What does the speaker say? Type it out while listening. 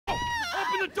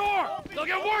the door! They'll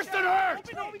get worse than hurt!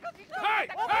 Hey!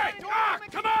 Hey! Ah!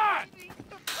 Come on!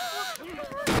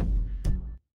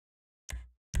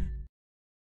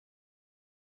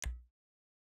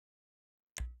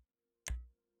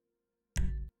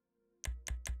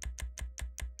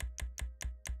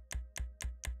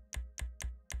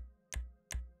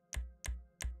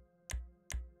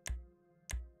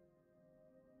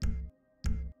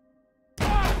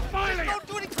 Don't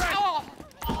do anything!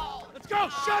 Let's go!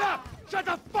 Shut up! Shut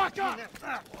the fuck up!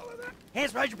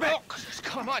 Hands behind your back. Oh,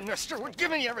 come on, mister. We're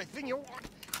giving you everything you want.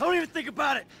 Don't even think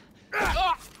about it.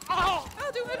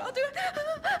 I'll do it, I'll do it.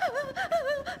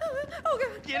 Oh,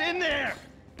 God. Get in there!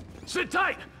 Sit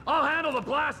tight! I'll handle the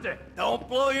blasting! Don't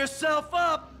blow yourself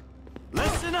up.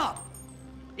 Listen up.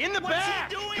 In the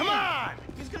back! Come on!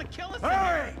 He's gonna kill us.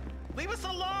 Hurry! Leave us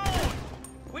alone!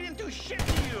 We didn't do shit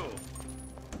to you!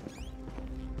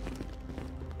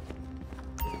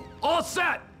 All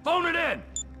set! Phone it in!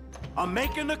 I'm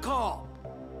making the call.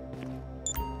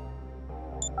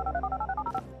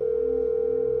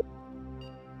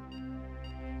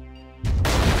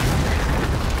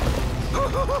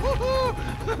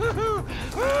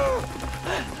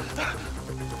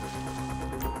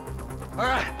 All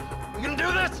right, we gonna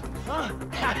do this? Huh?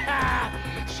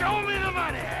 Show me the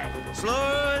money!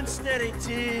 Slow and steady,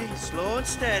 T. Slow and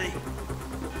steady.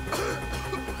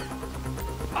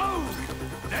 Oh!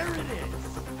 There it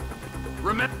is!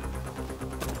 Remember...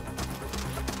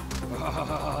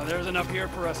 there's enough here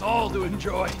for us all to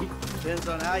enjoy. Depends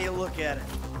on how you look at it.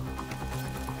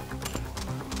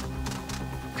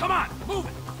 Come on, move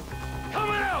it!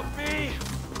 Coming out, B!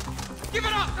 Give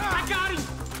it up! I got him!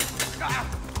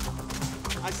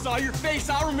 I saw your face,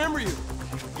 I'll remember you.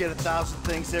 Get 1,000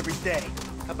 things every day.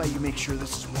 How about you make sure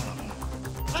this is one of them?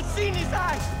 I've seen his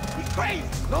eyes! He's crazy!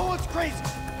 No one's crazy.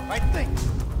 Right thing.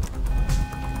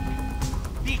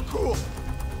 Be cool!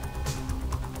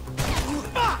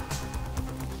 Fuck!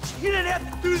 You didn't have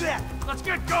to do that. Let's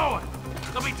get going!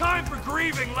 There'll be time for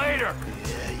grieving later!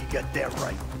 Yeah, you got that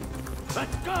right.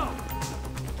 Let's go!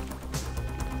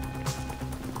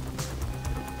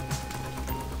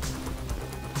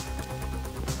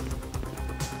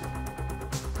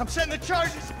 I'm setting the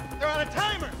charges! They're on a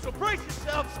timer, so brace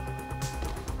yourselves!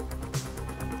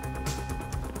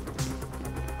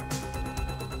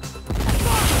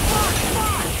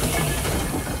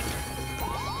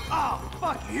 Oh,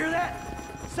 fuck, you hear that?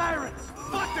 Sirens!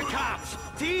 Fuck the cops!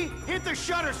 T, hit the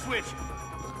shutter switch!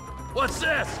 What's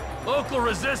this? Local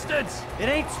resistance? It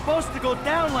ain't supposed to go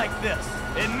down like this.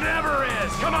 It never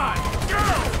is! Come on! Go!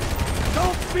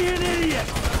 Don't be an idiot!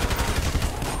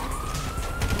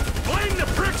 Blame the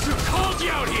pricks who called you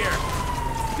out here!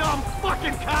 Dumb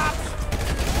fucking cops!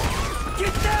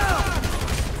 Get down!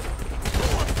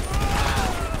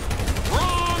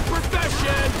 Wrong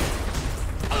profession!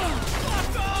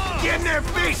 Get in their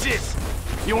faces!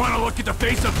 You want to look at the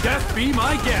face of death? Be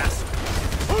my guest!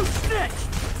 Who snitched?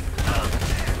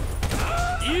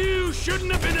 You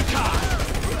shouldn't have been a cop!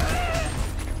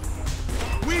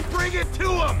 We bring it to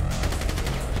them!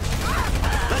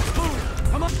 Let's move!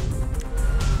 Come on!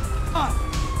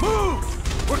 Move!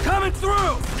 We're coming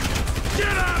through!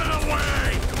 Get out of the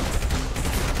way!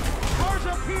 Cars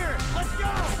up here! Let's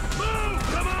go! Move!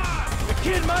 Come on! The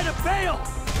kid might have bailed!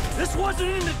 This wasn't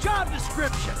in the job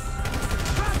description!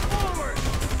 Fast forward!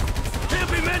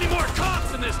 Can't be many more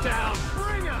cops in this town!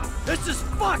 Bring them! This is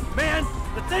fucked, man!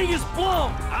 The thing is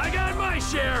blown! I got my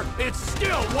share! It's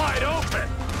still wide open!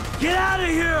 Get out of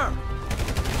here!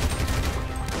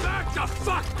 Back the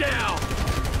fuck down!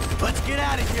 Let's get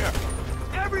out of here!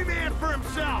 Every man for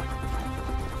himself!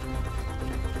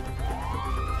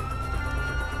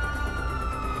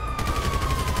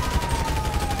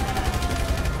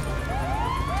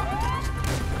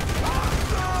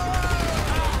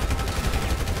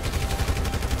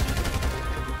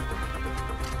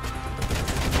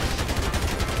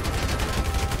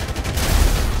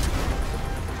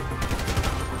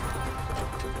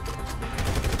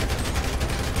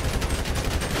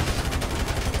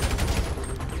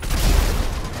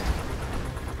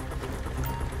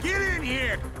 Get in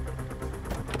here!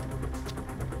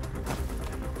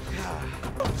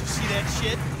 Did you see that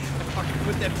shit? I fucking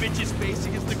put that bitch's face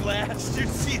against the glass. Did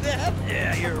you see that?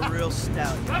 Yeah, you're a real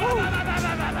stout. Fuck,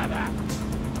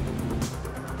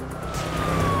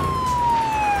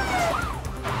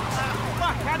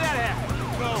 how'd that happen?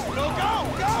 Go, go, go,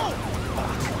 go!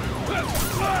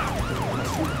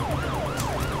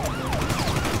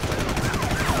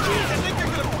 Jeez, I think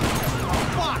they're gonna... Oh,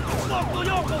 fuck! Local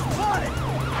yokels caught it!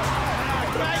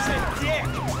 Guy's a dick!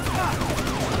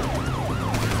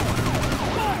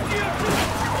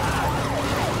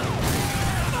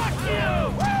 Fuck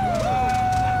you!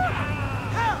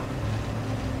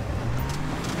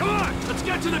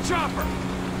 the chopper!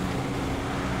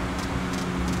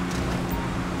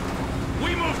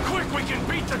 We move quick, we can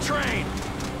beat the train!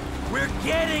 We're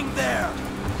getting there!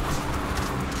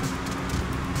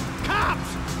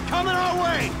 Cops! Coming our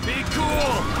way! Be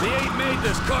cool! We ain't made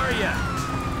this car yet!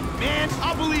 Man,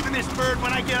 I'll believe in this bird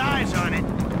when I get eyes on it.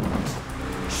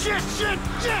 Shit, shit,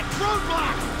 shit!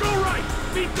 Roadblock! Go right!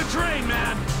 Beat the train,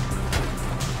 man!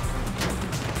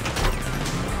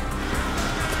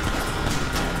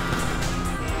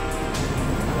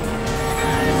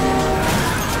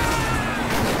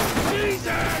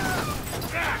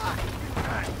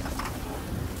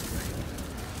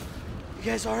 You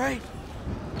guys all right?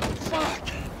 Fuck!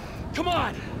 Come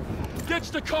on! Ditch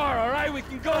the car, all right? We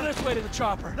can go this way to the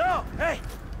chopper. No! Hey!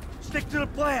 Stick to the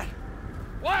plan!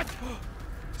 What?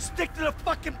 Stick to the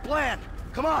fucking plan!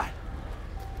 Come on!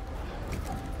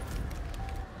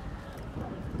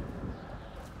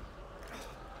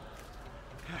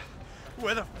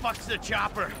 Where the fuck's the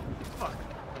chopper? Fuck.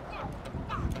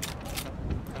 I'm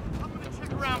gonna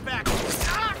check around back.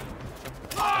 Ah!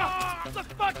 Ah! The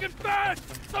fucking fence!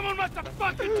 Someone must have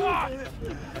fucking talked!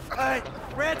 Alright,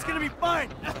 Rad's gonna be fine.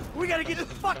 We gotta get the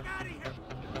fuck out of here.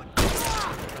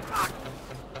 Ah! Fuck!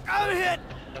 I'm hit!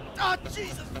 Oh,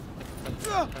 Jesus!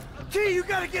 T, you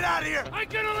gotta get out of here! I'm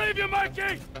gonna leave you,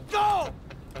 Mikey! Go!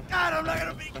 God, I'm not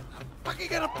gonna be... I'm fucking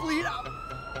gonna bleed out.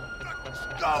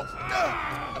 Go!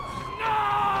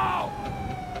 No!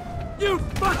 You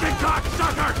fucking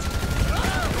cocksuckers!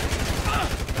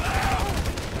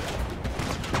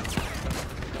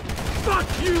 Fuck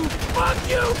you! Fuck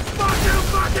you! Fuck you!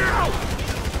 Fuck you!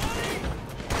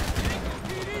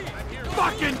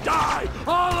 Fucking die!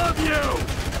 All of you!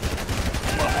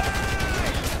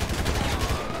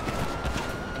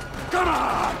 Come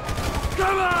on!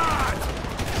 Come on!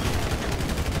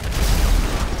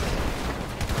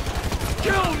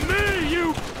 Kill me,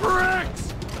 you pricks!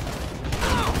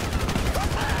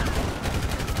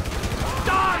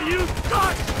 Die, you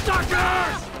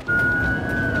cocksuckers!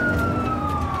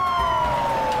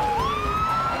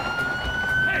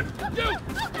 Hey, you!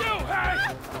 Hey!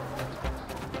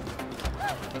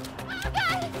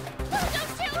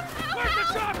 Where's the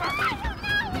chopper? I don't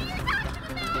know what you're talking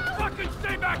about! Fucking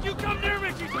stay back, you guys!